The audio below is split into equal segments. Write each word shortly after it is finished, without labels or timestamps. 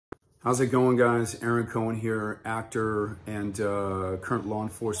How's it going, guys? Aaron Cohen here, actor and current law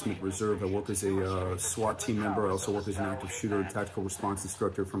enforcement reserve. I work as a SWAT team member. I also work as an active shooter, tactical response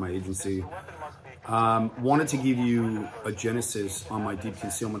instructor for my agency. Wanted to give you a genesis on my deep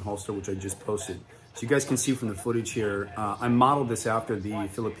concealment holster, which I just posted. So you guys can see from the footage here, I modeled this after the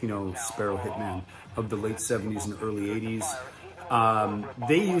Filipino Sparrow hitman of the late 70s and early 80s.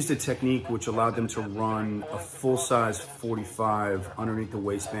 They used a technique which allowed them to run a full-size 45 underneath the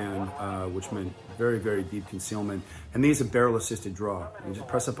waistband, which meant very, very deep concealment. And they use a barrel-assisted draw. You just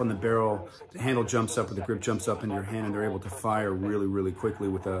press up on the barrel, the handle jumps up, or the grip jumps up into your hand, and they're able to fire really, really quickly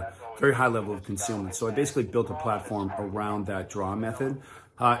with a very high level of concealment. So I basically built a platform around that draw method.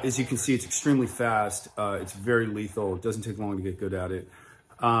 As you can see, it's extremely fast. It's very lethal. It doesn't take long to get good at it.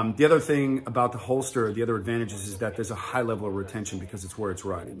 The other thing about the holster, the other advantages is that there's a high level of retention because it's where it's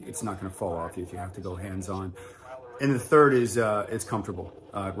riding. It's not going to fall off you if you have to go hands-on. And the third is it's comfortable.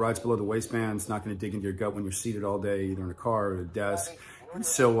 It rides below the waistband. It's not going to dig into your gut when you're seated all day, either in a car or a desk. And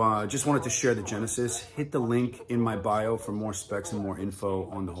so just wanted to share the genesis. Hit the link in my bio for more specs and more info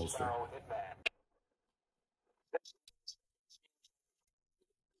on the holster.